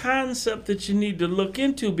interesting concept that you need to look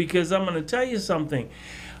into, because I'm going to tell you something.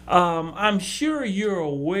 I'm sure you're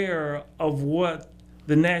aware of what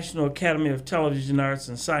the National Academy of Television Arts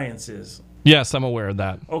and Science is. Yes, I'm aware of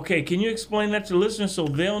that. Okay, can you explain that to listeners so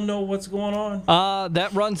they'll know what's going on?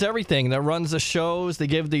 That runs everything. That runs the shows. They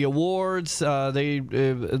give the awards.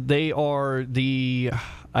 They are the,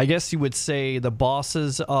 I guess you would say, the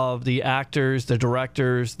bosses of the actors, the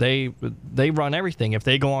directors. They run everything. If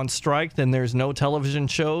they go on strike, then there's no television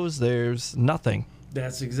shows. There's nothing.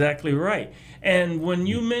 That's exactly right. And when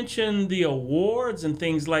you mention the awards and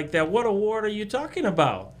things like that, what award are you talking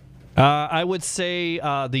about? I would say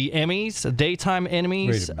the Emmys, the daytime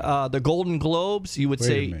Emmys, the Golden Globes. You would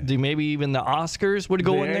say maybe even the Oscars would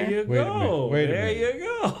go in there. There you go. There you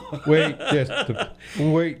go.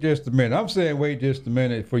 Wait just a minute. I'm saying wait just a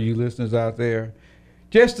minute for you listeners out there.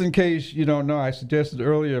 Just in case you don't know, I suggested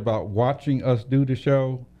earlier about watching us do the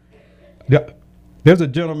show. There's a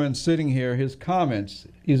gentleman sitting here. His comments,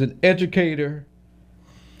 he's an educator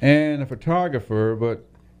and a photographer, but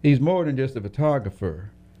he's more than just a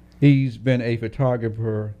photographer. He's been a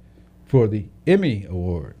photographer for the Emmy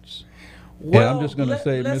Awards. And I'm just going to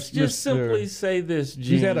say, let's just simply say this, Gene.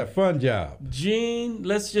 She's had a fun job. Gene,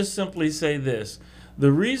 let's just simply say this.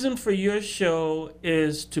 The reason for your show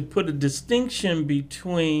is to put a distinction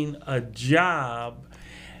between a job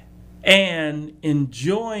and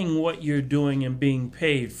enjoying what you're doing and being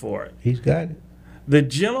paid for it. He's got it. The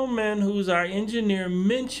gentleman who's our engineer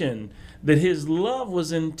mentioned that his love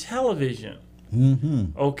was in television.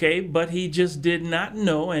 Mm-hmm. Okay, but he just did not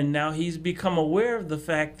know, and now he's become aware of the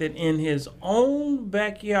fact that in his own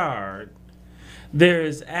backyard, there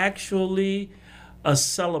is actually a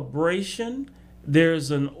celebration.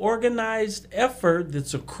 There's an organized effort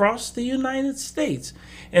that's across the United States,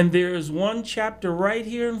 and there is one chapter right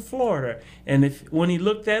here in Florida. And when he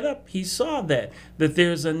looked that up, he saw that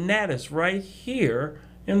there's a Natus right here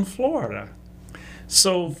in Florida.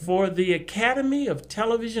 So for the Academy of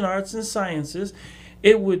Television Arts and Sciences,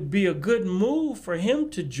 it would be a good move for him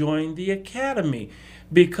to join the Academy,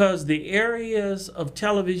 because the areas of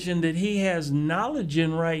television that he has knowledge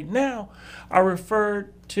in right now are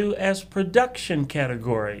referred to as production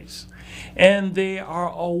categories. And there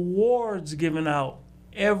are awards given out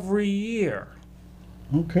every year.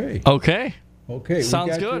 Okay. Okay. Okay.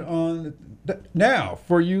 Sounds we got good. You on now,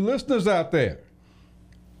 for you listeners out there,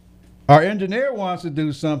 our engineer wants to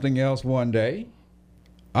do something else one day.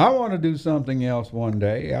 I want to do something else one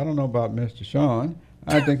day. I don't know about Mr. Sean.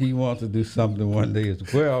 I think he wants to do something one day as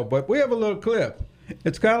well. But we have a little clip.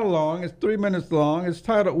 It's kind of long. It's 3 minutes long. It's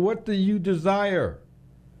titled, "What Do You Desire?"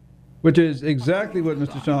 Which is exactly what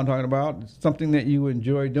Mr. Sean talking about. It's something that you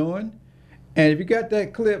enjoy doing. And if you got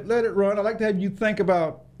that clip, let it run. I'd like to have you think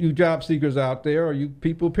about you job seekers out there, or you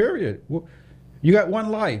people, period. You got one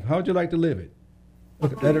life. How would you like to live it?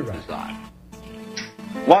 Okay, let it run.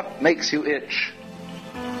 What makes you itch?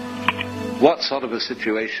 What sort of a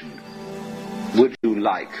situation would you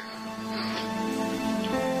like?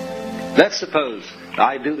 Let's suppose,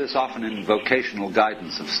 I do this often in vocational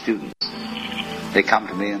guidance of students. They come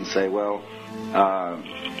to me and say, well,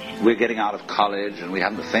 we're getting out of college and we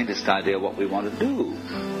haven't the faintest idea what we want to do.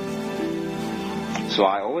 So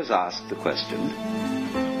I always ask the question,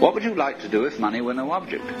 what would you like to do if money were no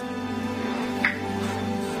object?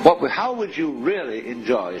 How would you really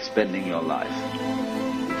enjoy spending your life?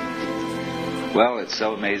 Well, it's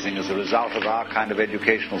so amazing. As a result of our kind of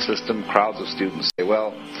educational system, crowds of students say,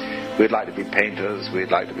 well, we'd like to be painters, we'd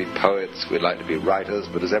like to be poets, we'd like to be writers,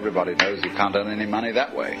 but as everybody knows, you can't earn any money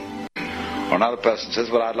that way. Or another person says,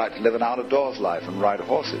 well, I'd like to live an out-of-doors life and ride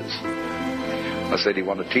horses. I say, do you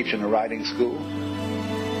want to teach in a riding school?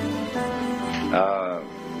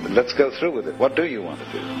 Let's go through with it. What do you want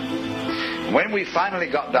to do? When we finally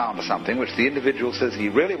got down to something which the individual says he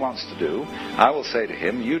really wants to do, I will say to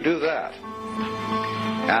him, you do that.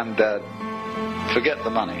 And forget the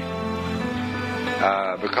money.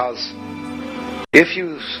 Because if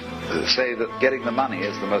you say that getting the money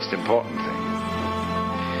is the most important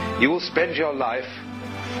thing, you will spend your life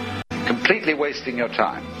completely wasting your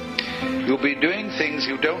time. You'll be doing things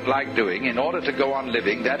you don't like doing in order to go on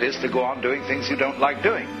living, that is, to go on doing things you don't like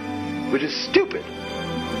doing, which is stupid.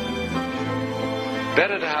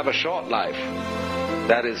 Better to have a short life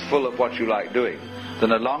that is full of what you like doing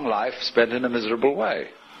than a long life spent in a miserable way.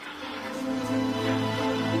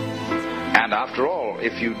 And after all,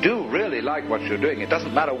 if you do really like what you're doing, it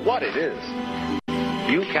doesn't matter what it is,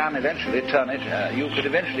 you can eventually you could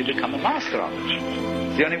eventually become a master of it.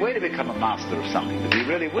 It's the only way to become a master of something, to be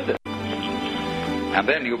really with it. And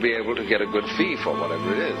then you'll be able to get a good fee for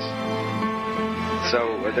whatever it is.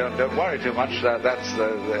 So don't worry too much.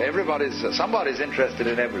 Somebody's interested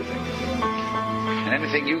in everything. And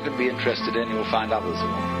anything you can be interested in, you'll find others who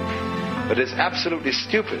are. But it's absolutely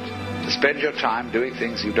stupid to spend your time doing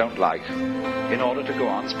things you don't like in order to go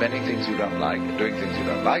on spending things you don't like, doing things you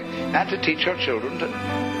don't like, and to teach your children to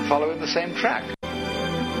follow in the same track.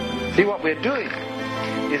 See, what we're doing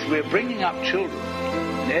is we're bringing up children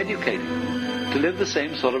and educating them to live the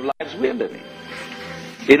same sort of lives we're living,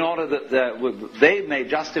 in order that they may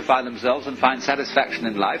justify themselves and find satisfaction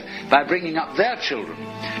in life by bringing up their children,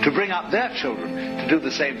 to bring up their children to do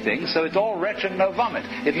the same thing, so it's all wretch and no vomit.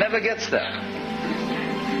 It never gets there.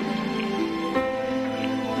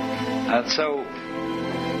 And so,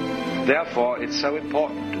 therefore, it's so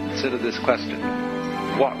important to consider this question,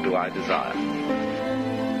 what do I desire?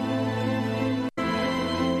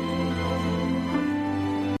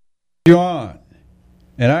 You on.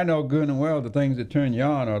 And I know good and well the things that turn you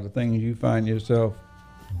on are the things you find yourself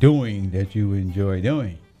doing that you enjoy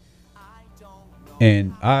doing.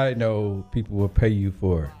 And I know people will pay you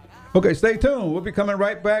for it. Okay, stay tuned. We'll be coming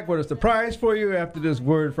right back with a surprise for you after this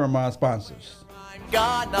word from our sponsors. I'm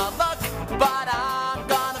gonna look, but I'm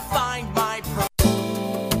gonna find my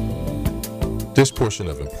This portion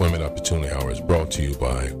of Employment Opportunity Hour is brought to you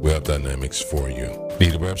by Web Dynamics for You.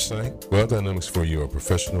 Need a website? Web Dynamics for You are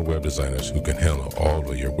professional web designers who can handle all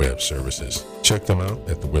of your web services. Check them out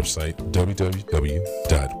at the website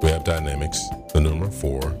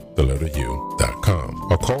www.webdynamics4u.com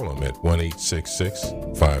or call them at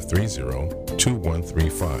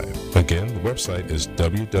 1-866-530-2135. Again, the website is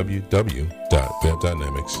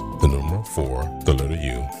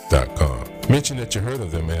www.webdynamics4u.com. Mention that you heard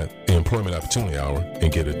of them at the Employment Opportunity Hour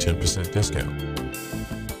and get a 10% discount.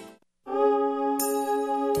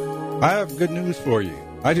 I have good news for you.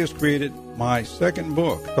 I just created my second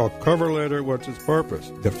book called Cover Letter, What's Its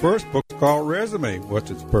Purpose? The first book is called Resume,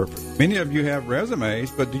 What's Its Purpose? Many of you have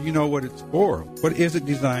resumes, but do you know what it's for? What is it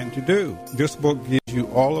designed to do? This book gives you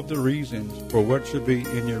all of the reasons for what should be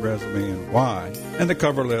in your resume and why. And the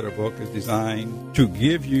cover letter book is designed to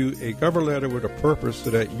give you a cover letter with a purpose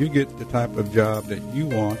so that you get the type of job that you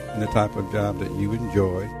want and the type of job that you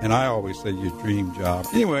enjoy. And I always say your dream job.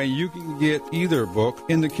 Anyway, you can get either book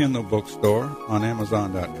in the Kindle bookstore on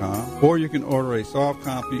Amazon.com, or you can order a soft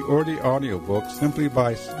copy or the audio book simply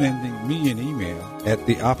by sending me an email at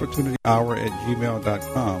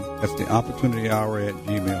theopportunityhour@gmail.com. That's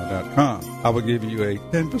theopportunityhour@gmail.com. I will give you a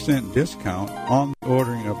 10% discount on the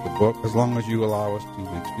ordering of the book as long as you allow us 2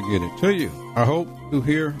 weeks to get it to you. I hope to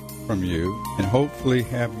hear from you and hopefully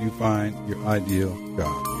have you find your ideal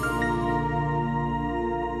job.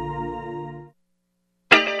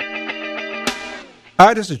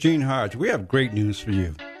 Hi, this is Gene Hodge. We have great news for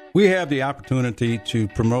you. We have the opportunity to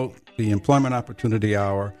promote the Employment Opportunity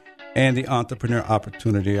Hour and the Entrepreneur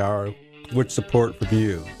Opportunity Hour with support from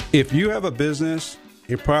you. If you have a business,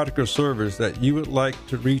 a product or service that you would like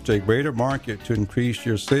to reach a greater market to increase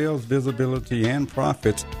your sales, visibility, and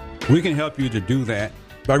profits, we can help you to do that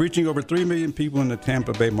by reaching over 3 million people in the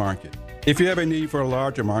Tampa Bay market. If you have a need for a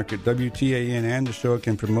larger market, WTAN and the show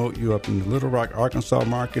can promote you up in the Little Rock, Arkansas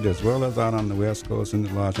market, as well as out on the West Coast in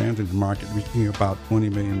the Los Angeles market, reaching about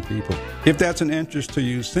 20 million people. If that's an interest to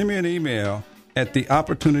you, send me an email at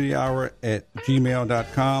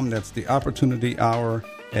theopportunityhour@gmail.com. That's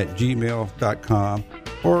theopportunityhour@gmail.com.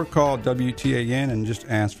 Or call WTAN and just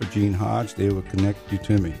ask for Gene Hodge. They will connect you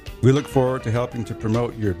to me. We look forward to helping to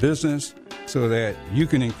promote your business so that you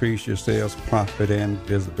can increase your sales, profit, and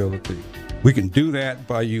visibility. We can do that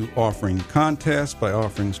by you offering contests, by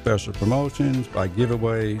offering special promotions, by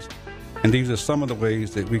giveaways. And these are some of the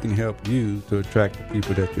ways that we can help you to attract the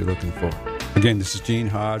people that you're looking for. Again, this is Gene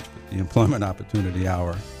Hodge with the Employment Opportunity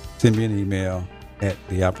Hour. Send me an email at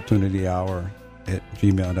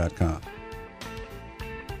theopportunityhour@gmail.com.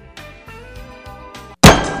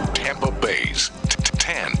 Tampa Bay's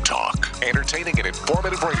Tan Talk. Entertaining and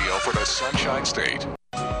informative radio for the Sunshine State.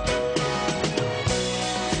 The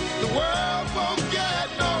world won't get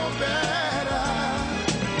no better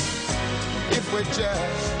if we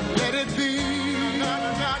just let it be. Na,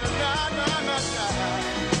 na, na, na, na, na, na.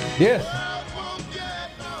 Yes. The world won't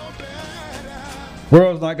get no better.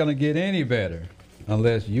 World's not going to get any better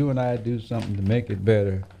unless you and I do something to make it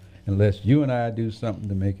better. Unless you and I do something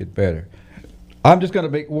to make it better. I'm just going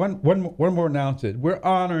to make one more announcement. We're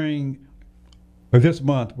honoring, this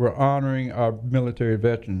month, we're honoring our military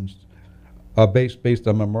veterans based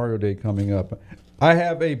on Memorial Day coming up. I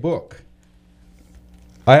have a book.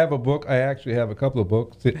 I actually have a couple of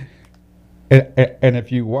books. And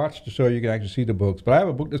if you watch the show, you can actually see the books. But I have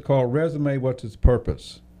a book that's called Resume, What's Its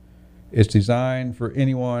Purpose? It's designed for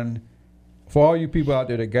anyone, for all you people out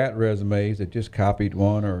there that got resumes, that just copied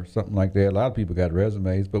one or something like that. A lot of people got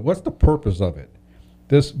resumes, but what's the purpose of it?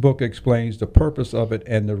 This book explains the purpose of it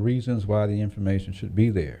and the reasons why the information should be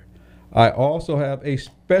there. I also have a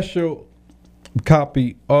special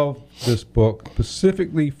copy of this book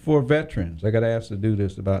specifically for veterans. I got asked to do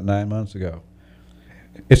this about 9 months ago.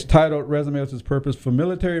 It's titled Resume What's Its Purpose for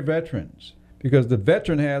Military Veterans, because the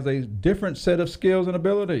veteran has a different set of skills and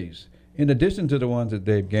abilities in addition to the ones that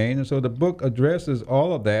they've gained. And so the book addresses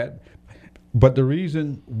all of that, but the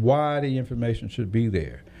reason why the information should be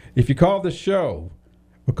there. If you call the show,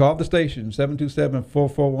 or call the station,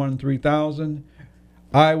 727-441-3000,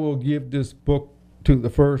 I will give this book to the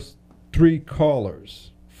first 3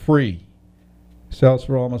 callers free. Sells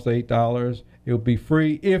for almost $8. It'll be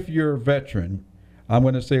free if you're a veteran. I'm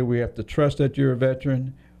going to say we have to trust that you're a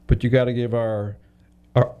veteran, but you got to give our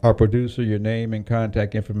producer your name and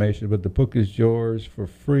contact information. But the book is yours for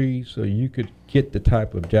free, so you could get the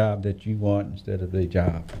type of job that you want instead of a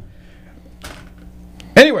job.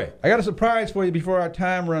 Anyway, I got a surprise for you before our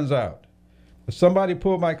time runs out. Somebody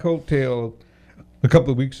pulled my coattail a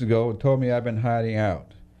couple of weeks ago and told me I've been hiding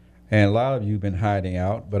out. And a lot of you have been hiding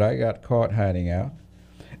out, but I got caught hiding out.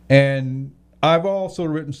 And I've also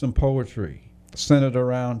written some poetry centered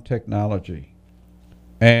around technology.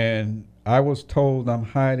 And I was told I'm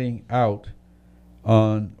hiding out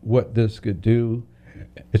on what this could do.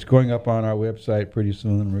 It's going up on our website pretty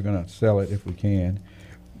soon, and we're going to sell it if we can.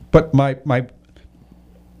 But my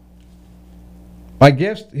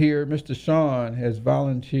guest here, Mr. Sean, has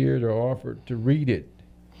volunteered or offered to read it.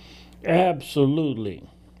 Absolutely.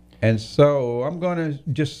 And so I'm going to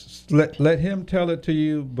just let him tell it to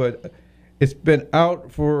you, but it's been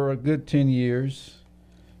out for a good 10 years,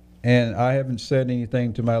 and I haven't said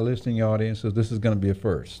anything to my listening audience, so this is going to be a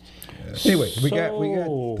first. Anyway, we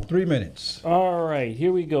got 3 minutes. All right,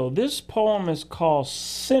 here we go. This poem is called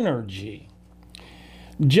Synergy.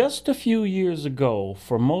 Just a few years ago,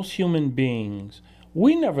 for most human beings,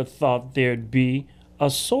 we never thought there'd be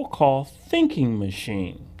a so-called thinking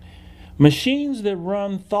machine. Machines that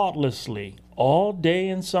run thoughtlessly all day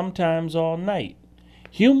and sometimes all night.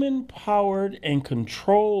 Human-powered and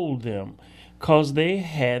controlled them because they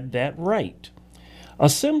had that right.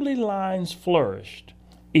 Assembly lines flourished.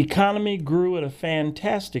 Economy grew at a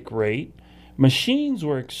fantastic rate. Machines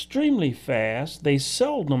were extremely fast. They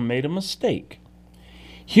seldom made a mistake.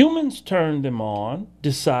 Humans turned them on,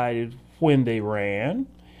 decided when they ran.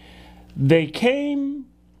 They came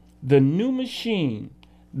the new machine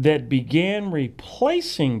that began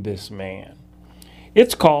replacing this man.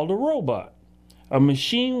 It's called a robot, a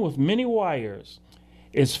machine with many wires.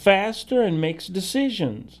 It's faster and makes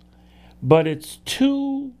decisions, but it's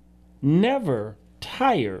too never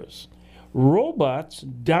tires. Robots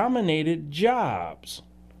dominated jobs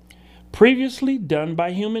previously done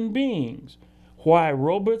by human beings. Why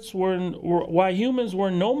humans were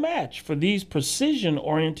no match for these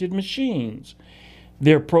precision-oriented machines.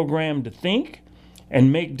 They're programmed to think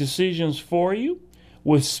and make decisions for you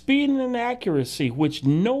with speed and accuracy which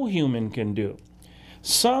no human can do.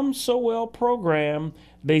 Some so well programmed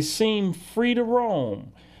they seem free to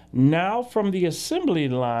roam. Now from the assembly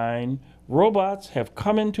line, robots have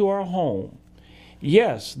come into our home.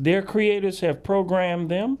 Yes, their creators have programmed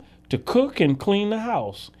them to cook and clean the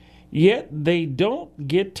house. Yet they don't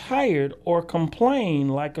get tired or complain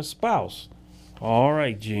like a spouse. All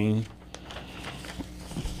right, Gene.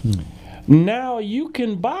 Now you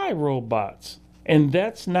can buy robots, and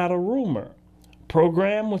that's not a rumor.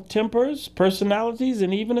 Programmed with tempers, personalities,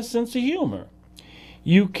 and even a sense of humor.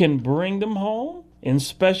 You can bring them home in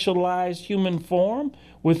specialized human form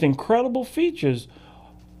with incredible features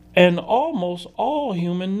and almost all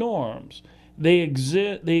human norms. They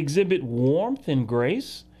exhibit warmth and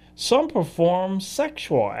grace. Some perform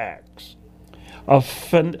sexual acts. A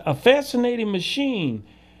fascinating machine,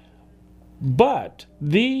 but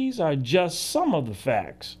these are just some of the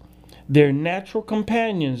facts. They're natural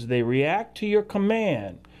companions. They react to your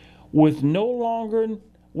command. We no longer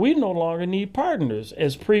need partners,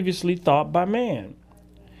 as previously thought by man.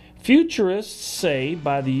 Futurists say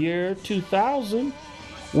by the year 2000,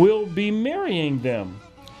 we'll be marrying them.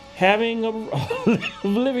 Having a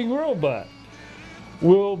living robot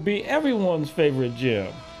will be everyone's favorite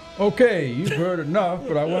gym. Okay, you've heard enough,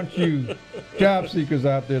 but I want you job seekers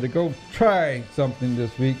out there to go try something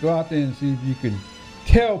this week. Go out there and see if you can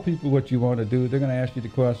tell people what you want to do. They're going to ask you the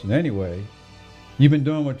question anyway. You've been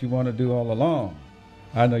doing what you want to do all along.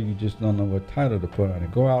 I know you just don't know what title to put on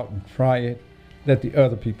it. Go out and try it. Let the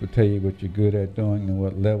other people tell you what you're good at doing and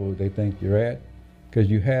what level they think you're at, because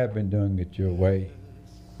you have been doing it your way.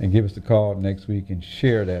 And give us a call next week and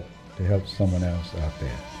share that to help someone else out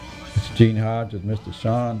there. It's Gene Hodge with Mr.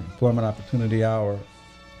 Sean, Employment Opportunity Hour,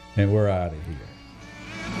 and we're out of here.